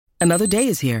Another day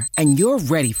is here, and you're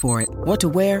ready for it. What to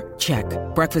wear? Check.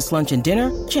 Breakfast, lunch, and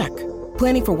dinner? Check.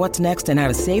 Planning for what's next and how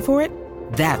to save for it?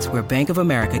 That's where Bank of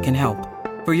America can help.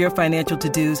 For your financial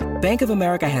to-dos, Bank of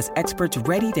America has experts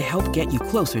ready to help get you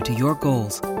closer to your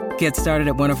goals. Get started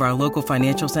at one of our local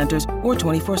financial centers or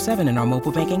 24/7 in our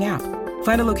mobile banking app.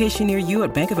 Find a location near you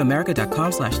at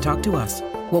bankofamerica.com/talktous.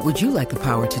 What would you like the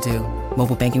power to do?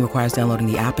 Mobile banking requires downloading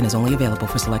the app and is only available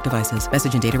for select devices.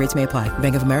 Message and data rates may apply.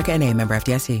 Bank of America N.A., member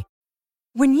FDIC.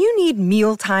 When you need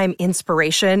mealtime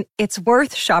inspiration, it's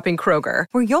worth shopping Kroger,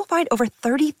 where you'll find over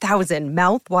 30,000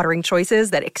 mouth-watering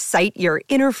choices that excite your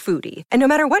inner foodie. And no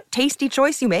matter what tasty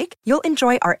choice you make, you'll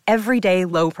enjoy our everyday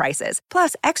low prices,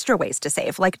 plus extra ways to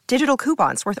save, like digital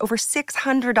coupons worth over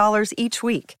 $600 each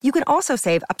week. You can also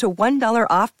save up to $1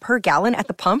 off per gallon at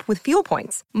the pump with fuel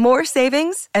points. More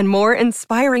savings and more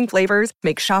inspiring flavors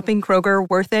make shopping Kroger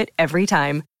worth it every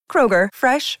time. Kroger,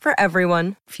 fresh for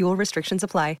everyone. Fuel restrictions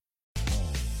apply.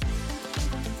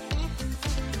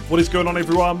 What is going on,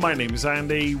 everyone? My name is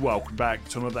Andy. Welcome back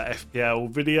to another FPL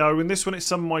video. In this one, it's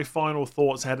some of my final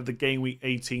thoughts ahead of the Game Week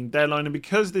 18 deadline. And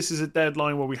because this is a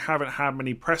deadline where we haven't had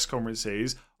many press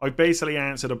conferences, I've basically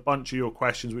answered a bunch of your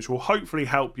questions, which will hopefully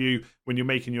help you when you're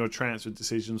making your transfer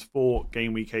decisions for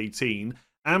Game Week 18.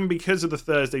 And because of the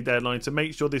Thursday deadline, to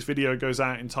make sure this video goes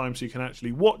out in time so you can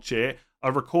actually watch it,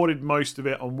 I've recorded most of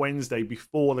it on Wednesday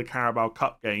before the Carabao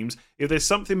Cup games. If there's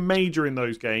something major in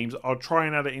those games, I'll try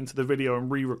and add it into the video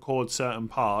and re-record certain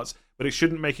parts, but it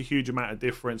shouldn't make a huge amount of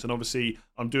difference. And obviously,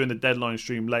 I'm doing the deadline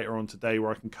stream later on today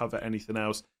where I can cover anything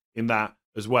else in that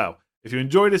as well. If you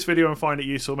enjoyed this video and find it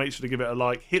useful, make sure to give it a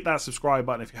like, hit that subscribe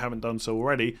button if you haven't done so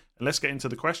already, and let's get into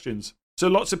the questions. So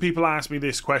lots of people ask me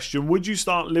this question: would you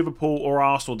start Liverpool or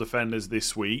Arsenal defenders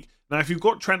this week? Now, if you've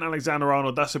got Trent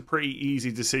Alexander-Arnold, that's a pretty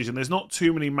easy decision. There's not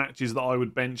too many matches that I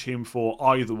would bench him for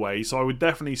either way, so I would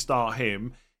definitely start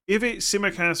him. If it's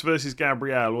Tsimikas versus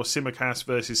Gabriel or Tsimikas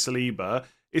versus Saliba,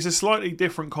 it's a slightly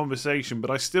different conversation, but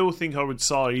I still think I would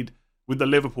side with the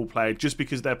Liverpool player just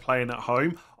because they're playing at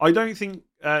home. I don't think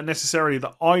necessarily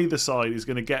that either side is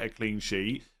going to get a clean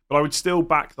sheet, but I would still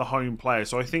back the home player.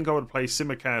 So I think I would play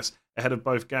Tsimikas ahead of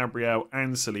both Gabriel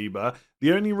and Saliba.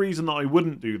 The only reason that I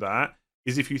wouldn't do that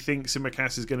is if you think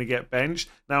Tsimikas is going to get benched.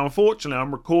 Now, unfortunately,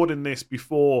 I'm recording this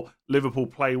before Liverpool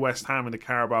play West Ham in the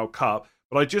Carabao Cup,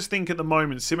 but I just think at the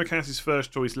moment, Tsimikas'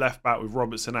 first choice left back with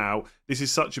Robertson out, this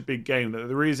is such a big game that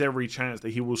there is every chance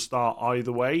that he will start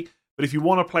either way. But if you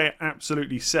want to play it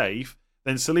absolutely safe,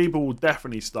 then Saliba will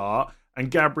definitely start,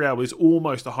 and Gabriel is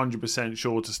almost 100%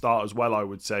 sure to start as well, I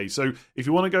would say. So if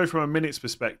you want to go from a minutes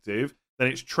perspective, then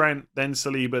it's Trent, then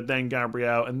Saliba, then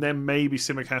Gabriel, and then maybe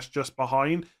Tsimikas just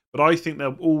behind. But I think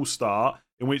they'll all start,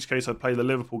 in which case I'd play the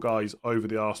Liverpool guys over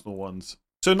the Arsenal ones.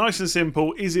 So nice and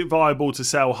simple, is it viable to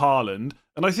sell Haaland?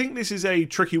 And I think this is a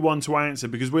tricky one to answer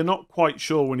because we're not quite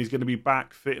sure when he's going to be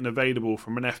back, fit and available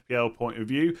from an FPL point of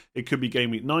view. It could be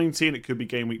Game Week 19, it could be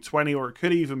Game Week 20, or it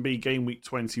could even be Game Week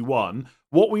 21.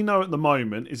 What we know at the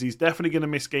moment is he's definitely going to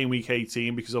miss Game Week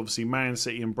 18 because obviously Man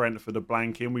City and Brentford are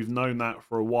blanking. We've known that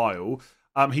for a while.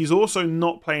 He's also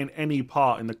not playing any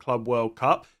part in the Club World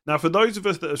Cup. Now, for those of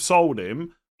us that have sold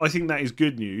him, I think that is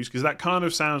good news because that kind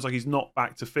of sounds like he's not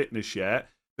back to fitness yet.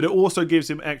 But it also gives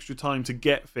him extra time to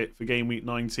get fit for Game Week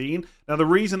 19. Now, the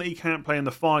reason that he can't play in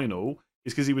the final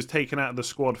is because he was taken out of the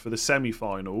squad for the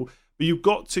semi-final. But you've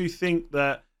got to think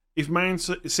that if Man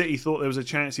City thought there was a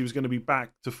chance he was going to be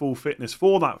back to full fitness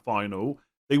for that final,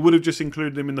 they would have just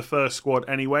included him in the first squad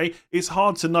anyway. It's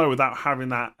hard to know without having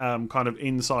that kind of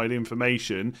inside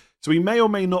information. So he may or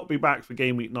may not be back for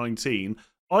Game Week 19.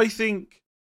 I think,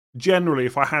 generally,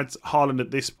 if I had Haaland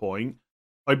at this point,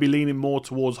 I'd be leaning more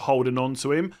towards holding on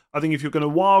to him. I think if you're going to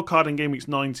wildcard in Game Weeks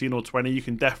 19 or 20, you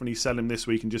can definitely sell him this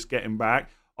week and just get him back.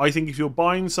 I think if you're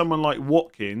buying someone like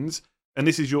Watkins, and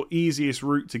this is your easiest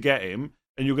route to get him,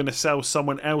 and you're going to sell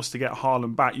someone else to get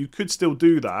Haaland back, you could still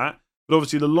do that. But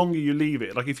obviously, the longer you leave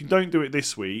it, like if you don't do it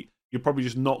this week, you're probably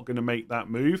just not going to make that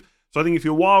move. So I think if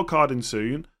you're wildcarding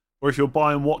soon, or if you're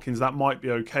buying Watkins, that might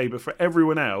be okay. But for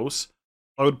everyone else,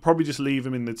 I would probably just leave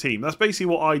him in the team. That's basically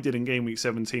what I did in Game Week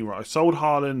 17, right? I sold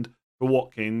Haaland for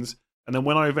Watkins, and then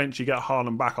when I eventually get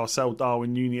Haaland back, I'll sell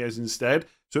Darwin Nunez instead.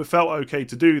 So it felt okay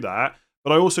to do that.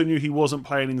 But I also knew he wasn't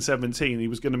playing in 17. He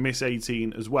was going to miss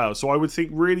 18 as well. So I would think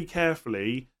really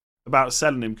carefully about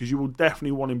selling him because you will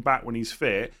definitely want him back when he's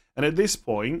fit. And at this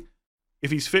point, if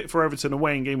he's fit for Everton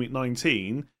away in Game Week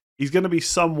 19, he's going to be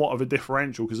somewhat of a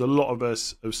differential because a lot of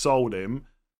us have sold him.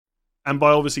 And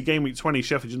by obviously Game Week 20,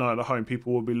 Sheffield United at home,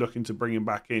 people will be looking to bring him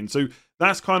back in. So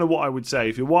that's kind of what I would say.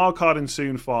 If you're wildcarding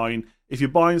soon, fine. If you're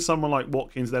buying someone like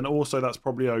Watkins, then also that's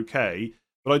probably okay.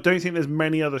 but I don't think there's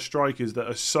many other strikers that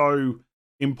are so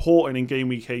important in game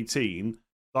week 18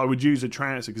 that I would use a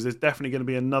transfer, because there's definitely going to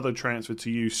be another transfer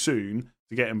to use soon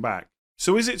to get him back.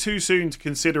 So is it too soon to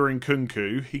consider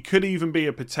Nkunku? He could even be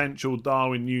a potential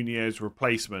Darwin Núñez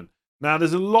replacement. Now,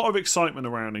 there's a lot of excitement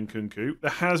around Nkunku.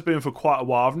 There has been for quite a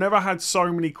while. I've never had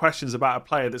so many questions about a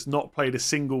player that's not played a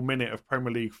single minute of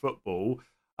Premier League football.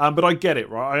 But I get it,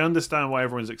 right? I understand why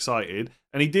everyone's excited.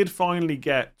 And he did finally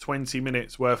get 20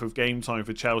 minutes worth of game time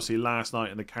for Chelsea last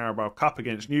night in the Carabao Cup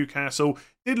against Newcastle.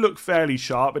 Did look fairly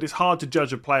sharp, but it's hard to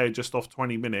judge a player just off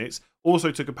 20 minutes.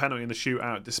 Also took a penalty in the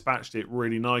shootout, dispatched it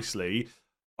really nicely.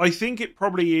 I think it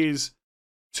probably is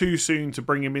too soon to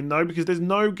bring him in, though, because there's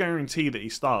no guarantee that he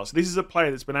starts. This is a player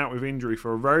that's been out with injury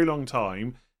for a very long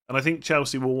time, and I think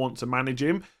Chelsea will want to manage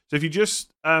him. So if you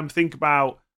just think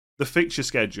about the fixture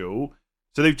schedule,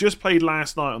 so they've just played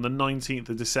last night on the 19th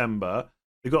of December.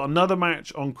 They've got another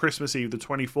match on Christmas Eve, the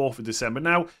 24th of December.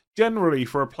 Now, generally,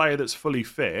 for a player that's fully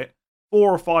fit,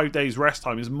 4 or 5 days rest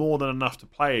time is more than enough to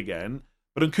play again.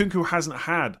 But Nkunku hasn't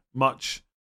had much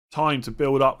time to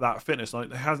build up that fitness.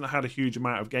 Like, he hasn't had a huge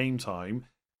amount of game time.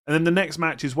 And then the next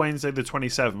match is Wednesday the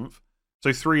 27th,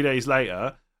 so 3 days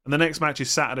later. And the next match is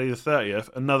Saturday the 30th,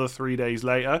 another 3 days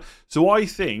later. So I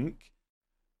think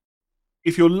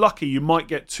if you're lucky, you might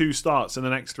get 2 starts in the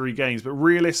next 3 games. But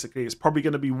realistically, it's probably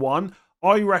going to be 1.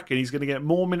 I reckon he's going to get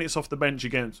more minutes off the bench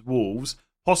against Wolves,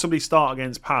 possibly start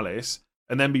against Palace,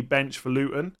 and then be benched for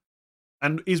Luton.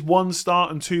 And is 1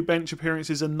 start and 2 bench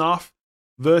appearances enough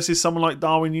versus someone like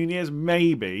Darwin Núñez?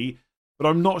 Maybe, but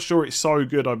I'm not sure it's so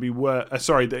good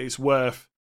that it's worth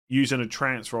using a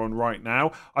transfer on right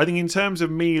now. I think in terms of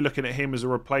me looking at him as a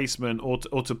replacement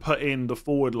or to put in the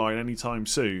forward line anytime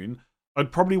soon,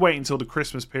 I'd probably wait until the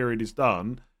Christmas period is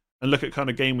done and look at kind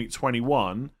of game week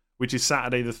 21, which is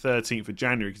Saturday the 13th of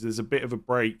January, because there's a bit of a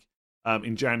break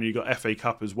in January. You've got FA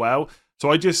Cup as well. So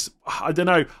I don't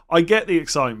know. I get the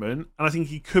excitement, and I think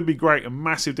he could be great, a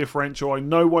massive differential. I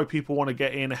know why people want to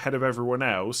get in ahead of everyone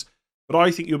else, but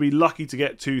I think you'll be lucky to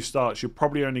get 2 starts. You're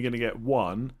probably only going to get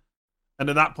 1. And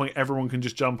at that point, everyone can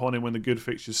just jump on him when the good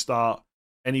fixtures start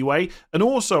anyway. And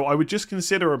also, I would just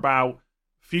consider about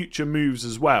future moves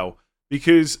as well.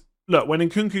 Because, look, when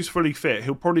Nkunku's fully fit,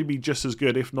 he'll probably be just as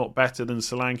good, if not better, than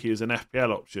Solanke as an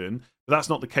FPL option. But that's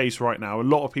not the case right now. A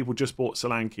lot of people just bought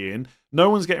Solanke in. No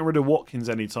one's getting rid of Watkins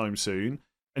anytime soon.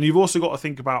 And you've also got to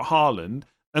think about Haaland.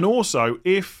 And also,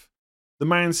 if the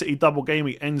Man City double game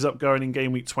week ends up going in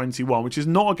game week 21, which is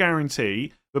not a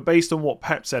guarantee, but based on what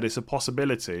Pep said, it's a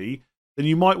possibility, then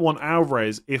you might want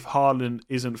Alvarez if Haaland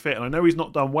isn't fit. And I know he's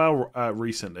not done well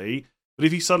recently, but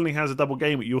if he suddenly has a double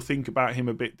game week, you'll think about him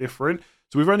a bit different.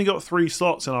 So we've only got 3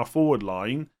 slots in our forward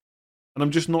line, and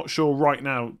I'm just not sure right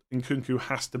now Nkunku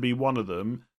has to be one of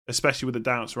them, especially with the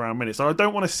doubts around minutes. So I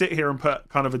don't want to sit here and put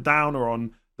kind of a downer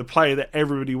on the player that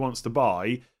everybody wants to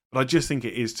buy, but I just think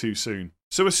it is too soon.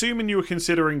 So assuming you were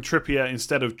considering Trippier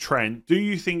instead of Trent, do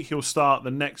you think he'll start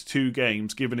the next 2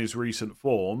 games given his recent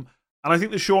form? And I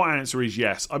think the short answer is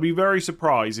yes. I'd be very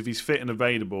surprised if he's fit and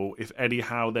available if Eddie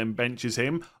Howe then benches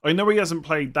him. I know he hasn't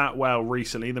played that well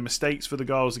recently. The mistakes for the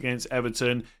goals against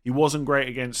Everton. He wasn't great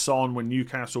against Son when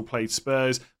Newcastle played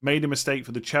Spurs. Made a mistake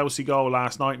for the Chelsea goal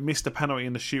last night. Missed a penalty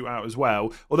in the shootout as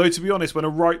well. Although, to be honest, when a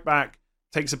right back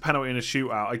takes a penalty in a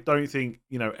shootout, I don't think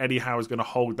Eddie Howe is going to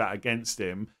hold that against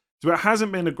him. So it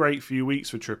hasn't been a great few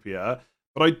weeks for Trippier.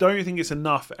 But I don't think it's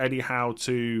enough for Eddie Howe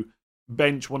to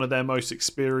bench one of their most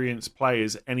experienced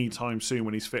players anytime soon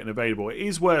when he's fit and available. It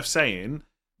is worth saying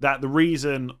that the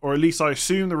reason, or at least I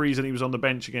assume the reason he was on the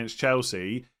bench against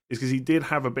Chelsea, is because he did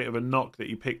have a bit of a knock that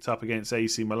he picked up against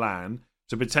AC Milan.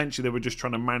 So potentially they were just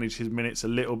trying to manage his minutes a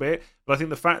little bit. But I think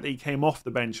the fact that he came off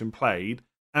the bench and played,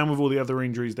 and with all the other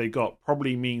injuries they got,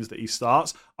 probably means that he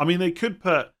starts. I mean, they could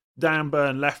put Dan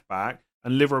Burn left back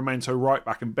and Livramento right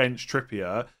back and bench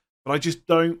Trippier, but I just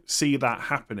don't see that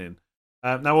happening.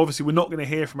 Now, obviously, we're not going to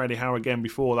hear from Eddie Howe again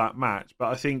before that match, but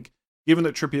I think given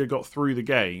that Trippier got through the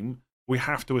game, we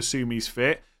have to assume he's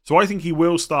fit. So I think he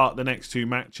will start the next 2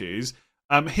 matches.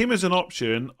 Him as an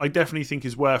option, I definitely think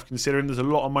is worth considering. There's a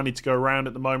lot of money to go around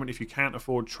at the moment. If you can't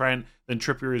afford Trent, then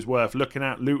Trippier is worth looking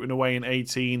at. Luton away in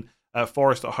 18,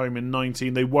 Forest at home in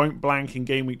 19. They won't blank in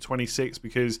game week 26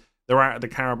 because they're out of the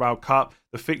Carabao Cup.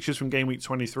 The fixtures from game week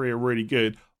 23 are really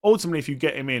good. Ultimately, if you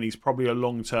get him in, he's probably a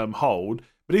long-term hold.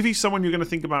 But if he's someone you're going to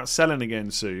think about selling again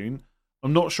soon,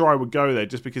 I'm not sure I would go there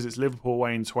just because it's Liverpool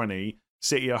away in 20,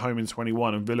 City at home in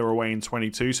 21 and Villa away in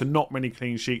 22. So not many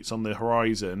clean sheets on the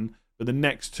horizon, but the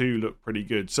next 2 look pretty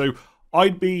good. So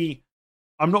I'm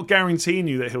not guaranteeing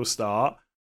you that he'll start,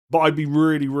 but I'd be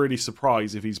really, really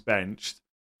surprised if he's benched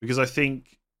because I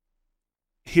think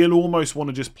he'll almost want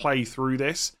to just play through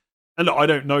this. And look, I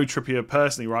don't know Trippier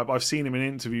personally, right? But I've seen him in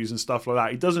interviews and stuff like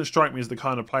that. He doesn't strike me as the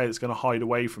kind of player that's going to hide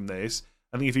away from this.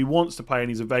 I think if he wants to play and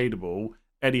he's available,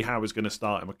 Eddie Howe is going to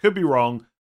start him. I could be wrong,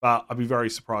 but I'd be very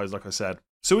surprised, like I said.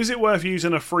 So is it worth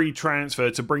using a free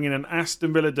transfer to bring in an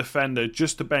Aston Villa defender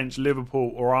just to bench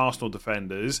Liverpool or Arsenal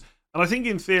defenders? And I think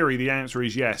in theory, the answer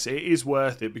is yes, it is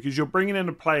worth it because you're bringing in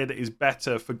a player that is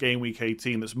better for game week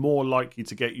 18, that's more likely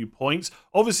to get you points.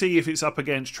 Obviously, if it's up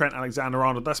against Trent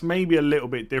Alexander-Arnold, that's maybe a little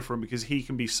bit different because he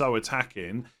can be so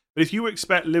attacking. But if you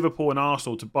expect Liverpool and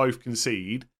Arsenal to both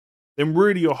concede, then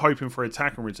really you're hoping for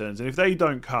attacking returns. And if they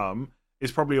don't come,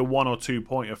 it's probably a 1 or 2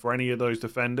 pointer for any of those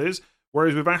defenders.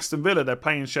 Whereas with Aston Villa, they're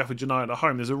playing Sheffield United at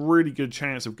home. There's a really good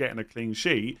chance of getting a clean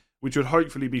sheet, which would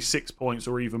hopefully be 6 points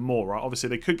or even more, right? Obviously,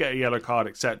 they could get a yellow card,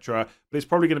 etc. But it's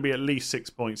probably going to be at least 6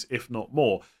 points, if not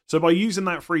more. So by using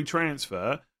that free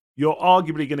transfer, you're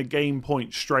arguably going to gain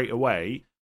points straight away.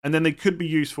 And then they could be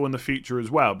useful in the future as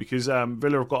well because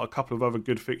Villa have got a couple of other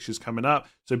good fixtures coming up.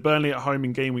 So Burnley at home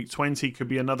in game week 20 could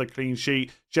be another clean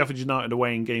sheet. Sheffield United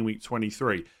away in game week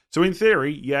 23. So in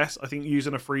theory, yes, I think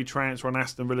using a free transfer on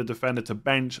Aston Villa defender to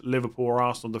bench Liverpool or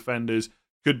Arsenal defenders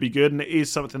could be good. And it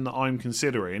is something that I'm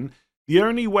considering. The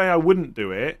only way I wouldn't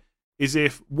do it is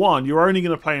if, one, you're only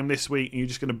going to play them this week and you're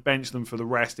just going to bench them for the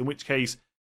rest, in which case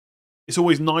it's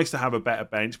always nice to have a better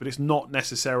bench, but it's not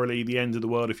necessarily the end of the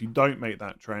world if you don't make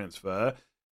that transfer.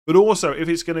 But also, if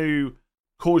it's going to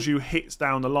cause you hits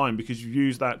down the line because you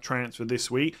used that transfer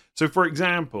this week. So, for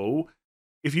example,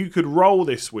 if you could roll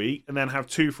this week and then have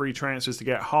 2 free transfers to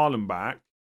get Haaland back,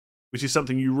 which is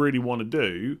something you really want to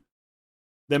do,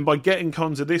 then by getting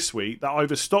Konsa this week, that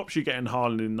either stops you getting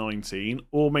Haaland in 19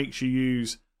 or makes you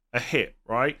use a hit,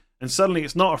 right? And suddenly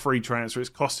it's not a free transfer, it's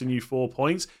costing you 4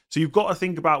 points. So you've got to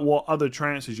think about what other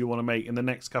transfers you want to make in the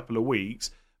next couple of weeks.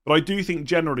 But I do think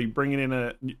generally bringing in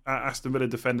a Aston Villa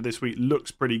defender this week looks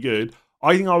pretty good.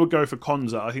 I think I would go for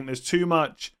Konsa. I think there's too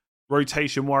much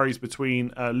rotation worries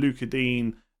between Luca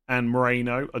Dean and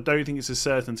Moreno. I don't think it's a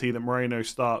certainty that Moreno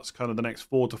starts kind of the next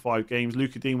 4 to 5 games.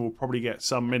 Luca Dean will probably get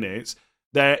some minutes.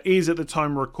 There is, at the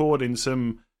time of recording,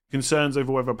 some concerns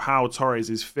over whether Pau Torres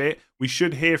is fit. We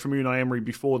should hear from Unai Emery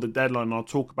before the deadline, and I'll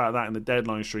talk about that in the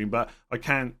deadline stream, but I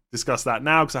can't discuss that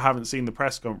now because I haven't seen the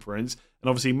press conference, and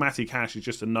obviously Matty Cash is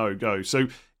just a no-go. So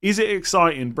is it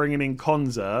exciting bringing in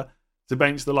Konsa to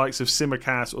bench the likes of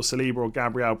Tsimikas or Saliba or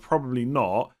Gabriel? Probably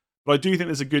not, but I do think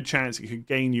there's a good chance it could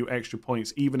gain you extra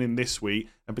points even in this week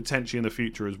and potentially in the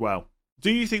future as well. Do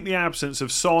you think the absence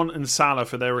of Son and Salah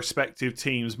for their respective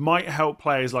teams might help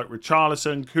players like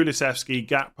Richarlison, Kulusevski,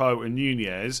 Gakpo and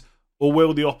Nunez, or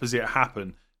will the opposite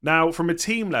happen? Now, from a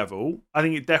team level, I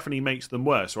think it definitely makes them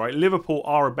worse, right? Liverpool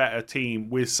are a better team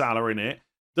with Salah in it.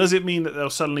 Does it mean that they'll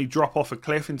suddenly drop off a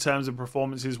cliff in terms of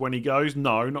performances when he goes?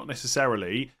 No, not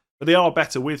necessarily, but they are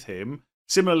better with him.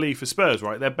 Similarly for Spurs,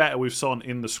 right? They're better with Son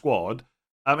in the squad.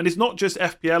 And it's not just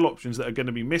FPL options that are going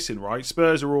to be missing, right?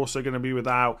 Spurs are also going to be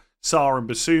without Sarr and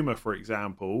Basuma, for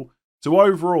example. So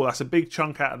overall, that's a big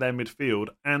chunk out of their midfield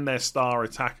and their star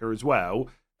attacker as well.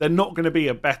 They're not going to be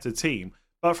a better team.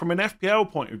 But from an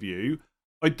FPL point of view,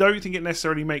 I don't think it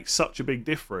necessarily makes such a big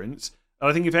difference. And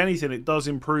I think if anything, it does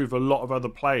improve a lot of other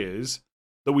players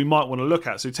that we might want to look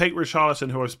at. So take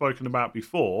Richarlison, who I've spoken about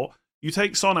before. You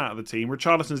take Son out of the team.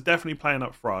 Richarlison's definitely playing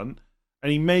up front.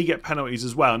 And he may get penalties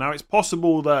as well. Now, it's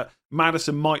possible that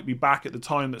Maddison might be back at the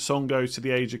time that Son goes to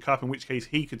the Asia Cup, in which case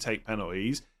he could take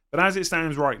penalties. But as it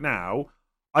stands right now,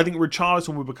 I think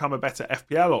Richarlison would become a better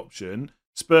FPL option.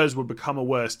 Spurs would become a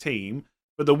worse team.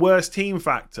 But the worst team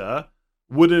factor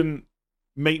wouldn't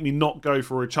make me not go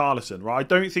for Richarlison, right? I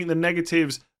don't think the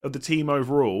negatives of the team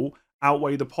overall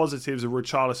outweigh the positives of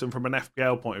Richarlison from an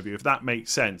FPL point of view, if that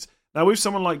makes sense. Now, with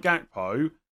someone like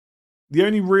Gakpo, the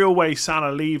only real way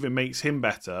Salah leaving makes him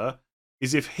better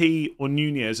is if he or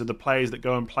Nunez are the players that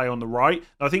go and play on the right.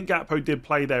 Now, I think Gakpo did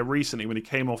play there recently when he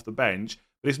came off the bench,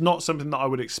 but it's not something that I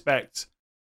would expect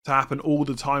to happen all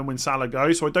the time when Salah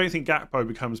goes. So I don't think Gakpo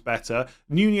becomes better.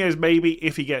 Nunez maybe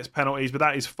if he gets penalties, but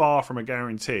that is far from a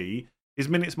guarantee. His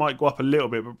minutes might go up a little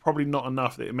bit, but probably not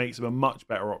enough that it makes him a much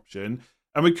better option.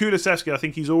 And with Kulusevski, I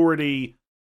think he's already,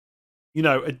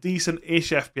 a decent-ish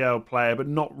FPL player, but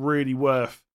not really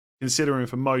worth considering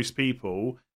for most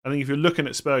people. I think if you're looking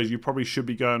at Spurs, you probably should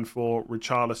be going for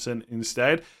Richarlison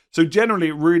instead. So generally,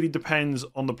 it really depends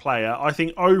on the player. I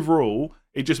think overall,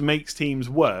 it just makes teams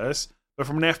worse. But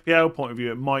from an FPL point of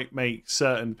view, it might make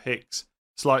certain picks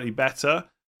slightly better.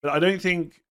 But I don't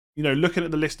think, looking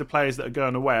at the list of players that are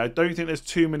going away, I don't think there's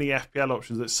too many FPL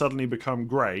options that suddenly become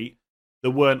great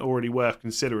that weren't already worth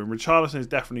considering. Richarlison is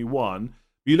definitely one.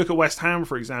 You look at West Ham,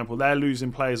 for example, they're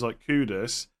losing players like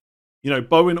Kudus. You know,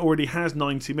 Bowen already has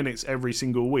 90 minutes every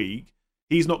single week.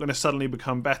 He's not going to suddenly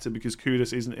become better because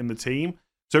Kudus isn't in the team.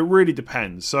 So it really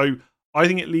depends. So I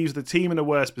think it leaves the team in a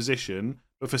worse position,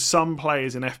 but for some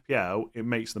players in FPL, it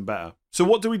makes them better. So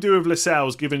what do we do with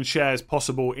Lascelles given Cher's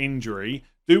possible injury?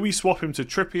 Do we swap him to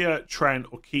Trippier, Trent,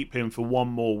 or keep him for one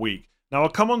more week? Now, I'll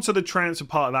come on to the transfer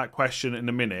part of that question in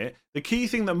a minute. The key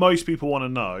thing that most people want to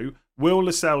know, will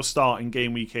Lascelles start in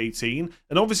game week 18?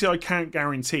 And obviously, I can't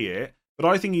guarantee it, but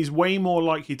I think he's way more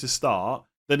likely to start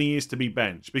than he is to be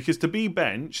benched. Because to be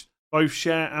benched, both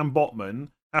Cher and Botman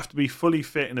have to be fully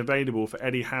fit and available for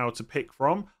Eddie Howe to pick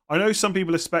from. I know some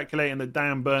people are speculating that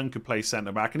Dan Burn could play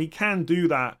centre-back, and he can do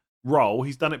that role.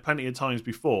 He's done it plenty of times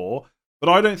before, but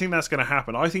I don't think that's going to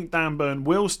happen. I think Dan Burn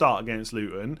will start against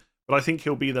Luton, but I think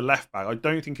he'll be the left-back. I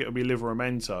don't think it'll be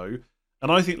Livramento,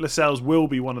 and I think Lascelles will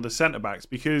be one of the centre-backs,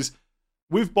 because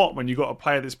with Botman, you've got a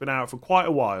player that's been out for quite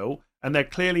a while, and they're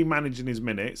clearly managing his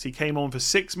minutes. He came on for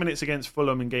 6 minutes against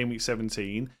Fulham in game week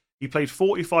 17. He played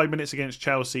 45 minutes against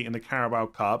Chelsea in the Carabao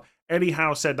Cup. Eddie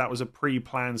Howe said that was a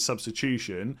pre-planned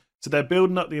substitution. So they're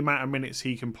building up the amount of minutes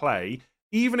he can play.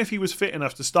 Even if he was fit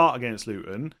enough to start against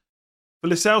Luton, for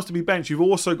Lascelles to be benched, you've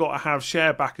also got to have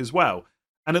Cher back as well.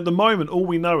 And at the moment, all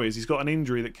we know is he's got an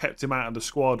injury that kept him out of the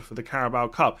squad for the Carabao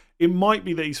Cup. It might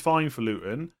be that he's fine for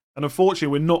Luton. And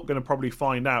unfortunately, we're not going to probably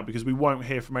find out because we won't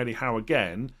hear from Eddie Howe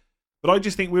again. But I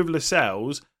just think with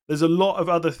Lascelles, there's a lot of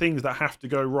other things that have to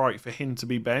go right for him to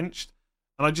be benched.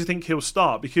 And I just think he'll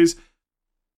start because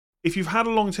if you've had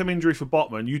a long-term injury for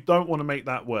Botman, you don't want to make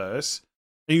that worse.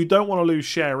 And you don't want to lose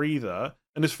Cher either.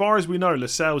 And as far as we know,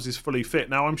 Lascelles is fully fit.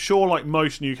 Now, I'm sure like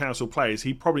most Newcastle players,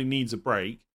 he probably needs a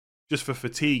break just for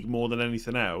fatigue more than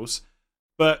anything else.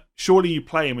 But surely you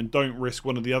play him and don't risk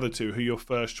one of the other two who are your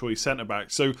first choice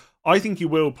centre-backs. So I think he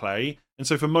will play. And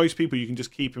so for most people, you can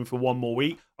just keep him for one more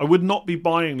week. I would not be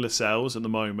buying Lascelles at the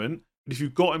moment. But if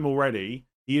you've got him already,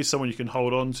 he is someone you can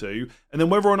hold on to. And then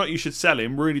whether or not you should sell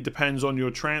him really depends on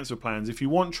your transfer plans. If you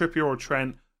want Trippier or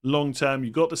Trent long term,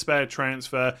 you've got the spare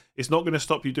transfer. It's not going to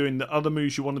stop you doing the other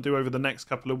moves you want to do over the next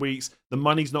couple of weeks. The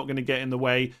money's not going to get in the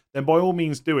way. Then by all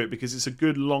means do it because it's a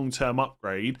good long-term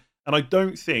upgrade. And I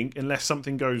don't think, unless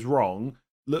something goes wrong,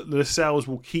 Lascelles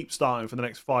will keep starting for the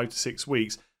next 5 to 6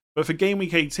 weeks. But for game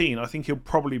week 18, I think he'll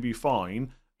probably be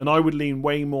fine. And I would lean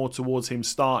way more towards him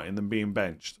starting than being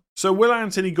benched. So will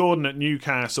Anthony Gordon at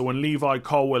Newcastle and Levi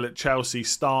Colwill at Chelsea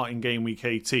start in game week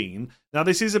 18? Now,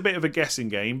 this is a bit of a guessing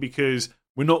game because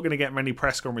we're not going to get many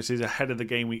press conferences ahead of the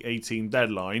game week 18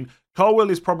 deadline.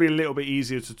 Colwill is probably a little bit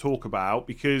easier to talk about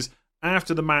because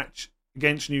after the match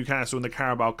against Newcastle in the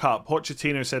Carabao Cup,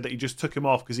 Pochettino said that he just took him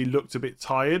off because he looked a bit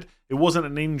tired. It wasn't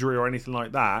an injury or anything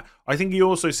like that. I think he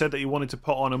also said that he wanted to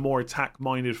put on a more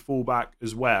attack-minded fullback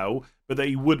as well, but that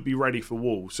he would be ready for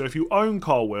Wolves. So if you own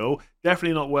Colwill,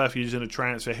 definitely not worth using a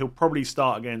transfer. He'll probably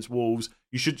start against Wolves.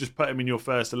 You should just put him in your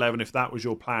first 11 if that was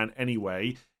your plan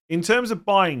anyway. In terms of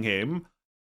buying him,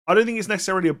 I don't think it's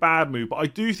necessarily a bad move, but I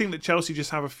do think that Chelsea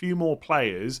just have a few more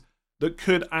players that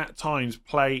could at times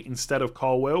play instead of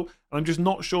Colwill. And I'm just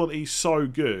not sure that he's so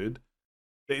good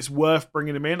that it's worth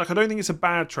bringing him in. Like, I don't think it's a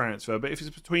bad transfer, but if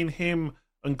it's between him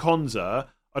and Konza,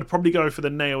 I'd probably go for the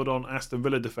nailed-on Aston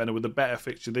Villa defender with a better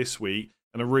fixture this week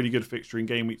and a really good fixture in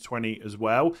game week 20 as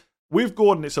well. With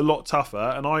Gordon, it's a lot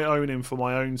tougher, and I own him for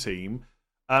my own team.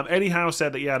 Eddie Howe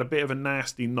said that he had a bit of a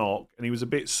nasty knock, and he was a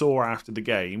bit sore after the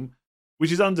game,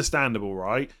 which is understandable,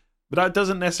 right? But that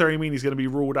doesn't necessarily mean he's going to be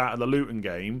ruled out of the Luton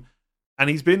game. And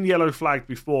he's been yellow flagged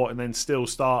before and then still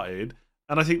started.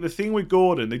 And I think the thing with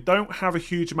Gordon, they don't have a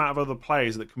huge amount of other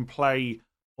players that can play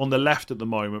on the left at the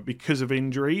moment because of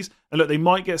injuries. And look, they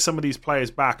might get some of these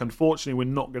players back. Unfortunately,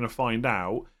 we're not going to find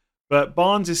out. But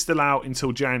Barnes is still out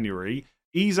until January.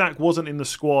 Isak wasn't in the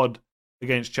squad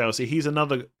against Chelsea. He's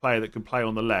another player that can play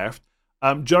on the left.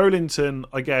 Joelinton,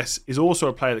 I guess, is also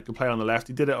a player that can play on the left.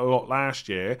 He did it a lot last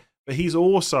year. But he's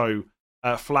also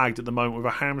flagged at the moment with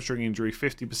a hamstring injury,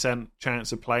 50%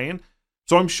 chance of playing.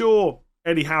 So I'm sure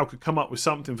Eddie Howe could come up with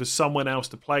something for someone else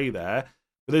to play there,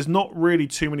 but there's not really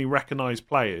too many recognised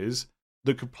players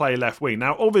that could play left wing.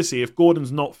 Now, obviously, if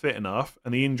Gordon's not fit enough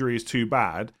and the injury is too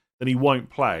bad, then he won't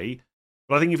play.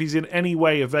 But I think if he's in any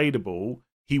way available,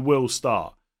 he will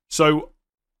start. So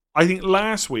I think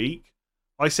last week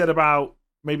I said about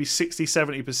maybe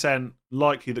 60-70%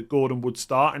 likely that Gordon would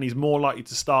start, and he's more likely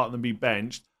to start than be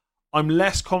benched. I'm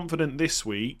less confident this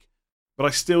week, but I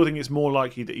still think it's more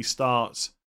likely that he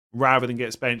starts rather than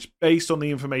gets benched based on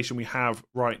the information we have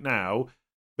right now.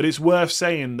 But it's worth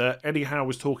saying that Eddie Howe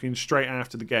was talking straight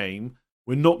after the game.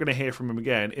 We're not going to hear from him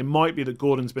again. It might be that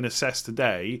Gordon's been assessed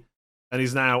today and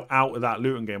is now out of that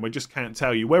Luton game. I just can't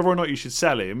tell you. Whether or not you should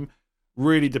sell him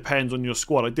really depends on your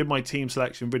squad. I did my team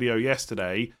selection video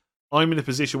yesterday. I'm in a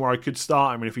position where I could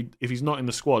start him, and if he's not in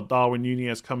the squad, Darwin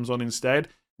Núñez comes on instead.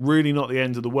 Really not the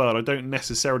end of the world. I don't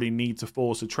necessarily need to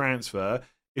force a transfer.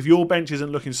 If your bench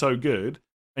isn't looking so good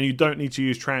and you don't need to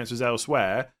use transfers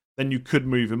elsewhere, then you could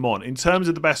move him on. In terms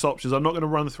of the best options, I'm not going to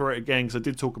run through it again because I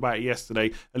did talk about it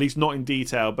yesterday, at least not in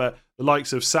detail, but the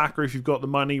likes of Saka, if you've got the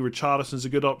money, Richarlison's a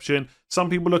good option. Some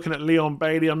people looking at Leon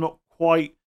Bailey. I'm not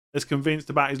quite as convinced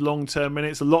about his long-term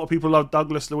minutes. A lot of people love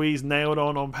Douglas Luiz, nailed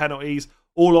on penalties.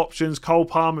 All options. Cole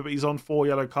Palmer, but he's on 4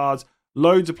 yellow cards.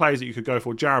 Loads of players that you could go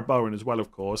for. Jared Bowen as well,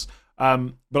 of course.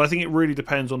 But I think it really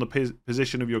depends on the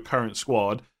position of your current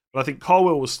squad. But I think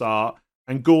Colwill will start,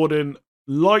 and Gordon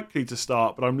likely to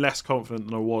start, but I'm less confident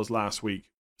than I was last week.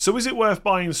 So is it worth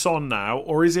buying Son now,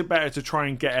 or is it better to try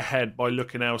and get ahead by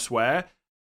looking elsewhere?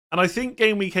 And I think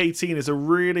game week 18 is a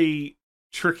really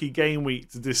tricky game week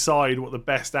to decide what the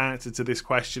best answer to this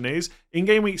question is. In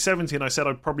game week 17, I said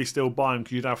I'd probably still buy him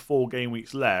because you'd have 4 game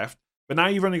weeks left. But now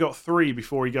you've only got 3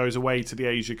 before he goes away to the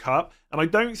Asia Cup. And I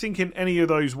don't think in any of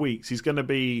those weeks he's going to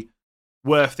be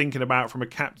worth thinking about from a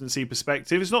captaincy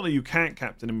perspective. It's not that you can't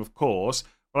captain him, of course.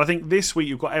 But I think this week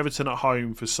you've got Everton at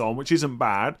home for Son, which isn't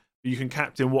bad. But you can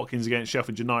captain Watkins against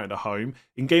Sheffield United at home.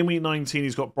 In game week 19,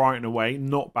 he's got Brighton away.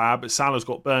 Not bad, but Salah's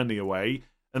got Burnley away.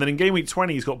 And then in game week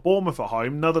 20, he's got Bournemouth at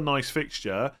home. Another nice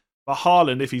fixture. But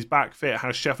Haaland, if he's back fit,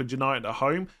 has Sheffield United at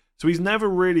home. So he's never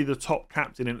really the top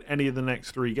captain in any of the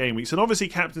next 3 game weeks. And obviously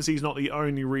captaincy is not the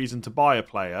only reason to buy a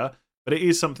player, but it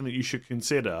is something that you should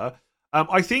consider.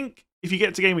 I think if you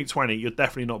get to game week 20, you're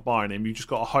definitely not buying him. You've just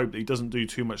got to hope that he doesn't do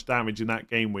too much damage in that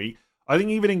game week. I think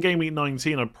even in game week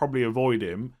 19, I'd probably avoid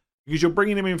him because you're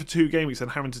bringing him in for 2 game weeks and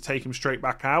having to take him straight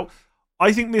back out.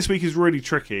 I think this week is really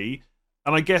tricky,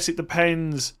 and I guess it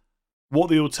depends what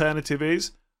the alternative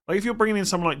is. Like if you're bringing in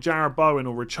someone like Jared Bowen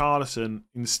or Richarlison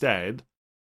instead,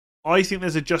 I think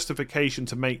there's a justification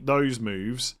to make those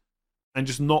moves and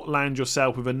just not land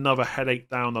yourself with another headache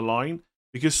down the line,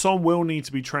 because Son will need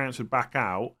to be transferred back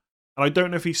out. And I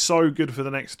don't know if he's so good for the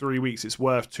next 3 weeks it's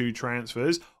worth 2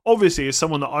 transfers. Obviously, as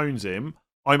someone that owns him,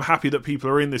 I'm happy that people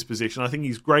are in this position. I think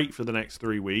he's great for the next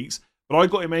 3 weeks. But I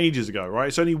got him ages ago, right?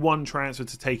 It's only 1 transfer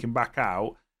to take him back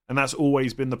out, and that's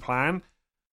always been the plan.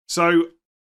 So,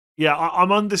 yeah,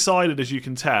 I'm undecided, as you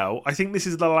can tell. I think this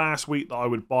is the last week that I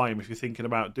would buy him if you're thinking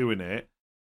about doing it.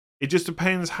 It just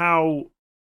depends how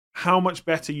much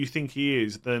better you think he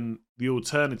is than the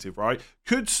alternative, right?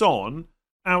 Could Son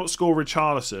outscore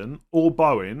Richarlison or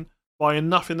Bowen by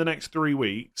enough in the next 3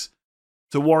 weeks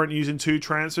to warrant using 2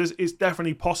 transfers? It's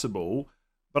definitely possible,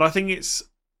 but I think it's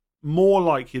more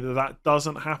likely that that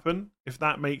doesn't happen, if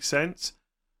that makes sense.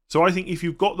 So I think if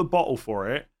you've got the bottle for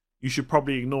it, you should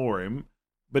probably ignore him.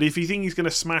 But if you think he's going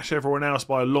to smash everyone else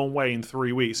by a long way in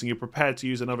 3 weeks and you're prepared to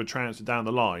use another transfer down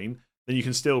the line, then you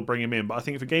can still bring him in. But I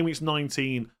think for game weeks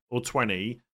 19 or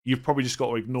 20, you've probably just got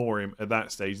to ignore him at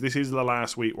that stage. This is the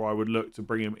last week where I would look to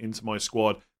bring him into my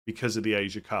squad because of the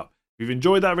Asia Cup. If you've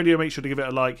enjoyed that video, make sure to give it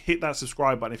a like. Hit that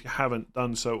subscribe button if you haven't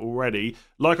done so already.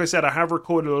 Like I said, I have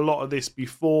recorded a lot of this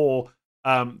before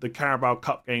the Carabao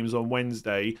Cup games on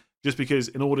Wednesday, just because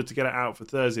in order to get it out for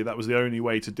Thursday, that was the only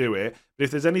way to do it. But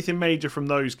if there's anything major from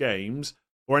those games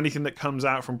or anything that comes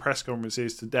out from press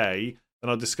conferences today, then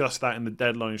I'll discuss that in the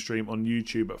deadline stream on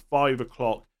YouTube at 5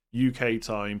 o'clock UK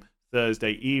time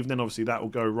Thursday evening. Obviously, that will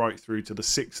go right through to the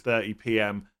 6:30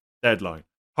 p.m. deadline.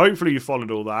 Hopefully, you followed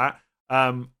all that.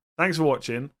 Thanks for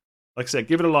watching. Like I said,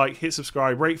 give it a like, hit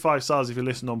subscribe, rate 5 stars if you're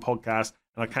listening on podcast,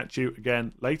 and I'll catch you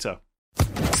again later.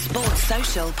 Sports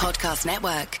Social Podcast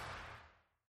Network.